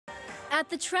At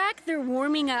the track, they're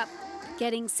warming up,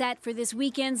 getting set for this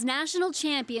weekend's national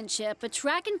championship, a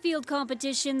track and field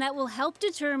competition that will help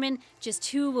determine just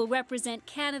who will represent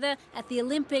Canada at the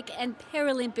Olympic and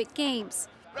Paralympic Games.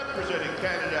 Representing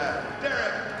Canada,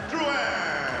 Derek Drouin.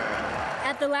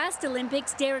 At the last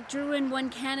Olympics, Derek Drouin won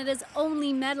Canada's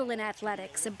only medal in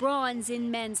athletics, a bronze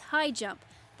in men's high jump.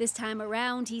 This time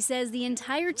around, he says the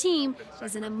entire team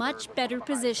is in a much better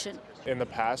position. In the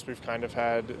past, we've kind of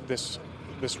had this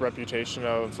reputation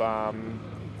of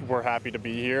we're happy to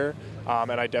be here,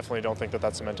 and I definitely don't think that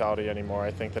that's the mentality anymore.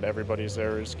 I think that everybody's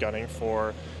there is gunning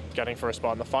for a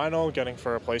spot in the final, gunning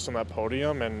for a place on that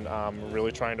podium, and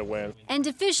really trying to win. And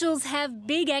officials have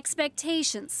big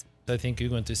expectations. I think you're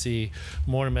going to see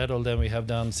more medal than we have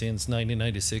done since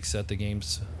 1996 at the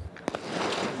Games.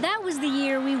 That was the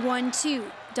year we won too.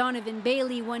 Donovan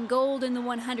Bailey won gold in the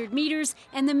 100 meters,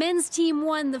 and the men's team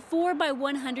won the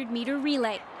 4x100 meter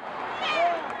relay.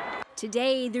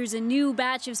 Today, there's a new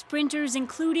batch of sprinters,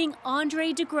 including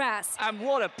Andre de Grasse. And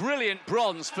what a brilliant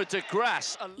bronze for de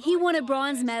Grasse. He won a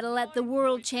bronze medal at the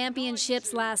World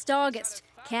Championships last August.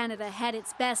 Canada had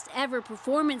its best ever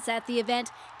performance at the event,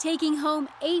 taking home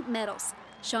 8 medals.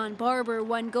 Sean Barber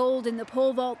won gold in the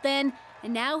pole vault then,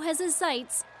 and now has his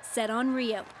sights set on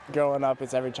Rio. Growing up,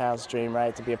 it's every child's dream,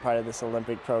 right, to be a part of this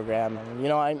Olympic program. And, you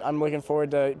know, I'm looking forward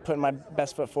to putting my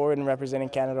best foot forward and representing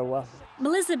Canada well.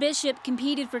 Melissa Bishop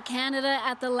competed for Canada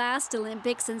at the last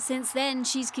Olympics, and since then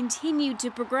she's continued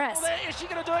to progress. Is she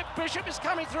going to do it? Bishop is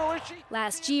coming through, is she?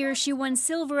 Last year, she won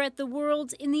silver at the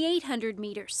Worlds in the 800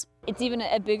 meters. It's even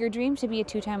a bigger dream to be a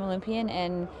 2-time Olympian,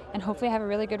 and hopefully have a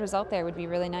really good result there would be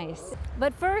really nice.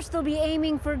 But first, they'll be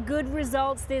aiming for good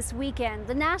results this weekend.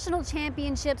 The national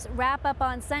championships wrap up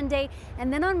on Sunday,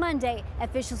 and then on Monday,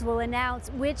 officials will announce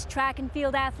which track and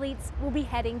field athletes will be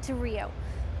heading to Rio.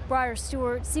 Briar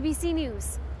Stewart, CBC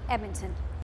News, Edmonton.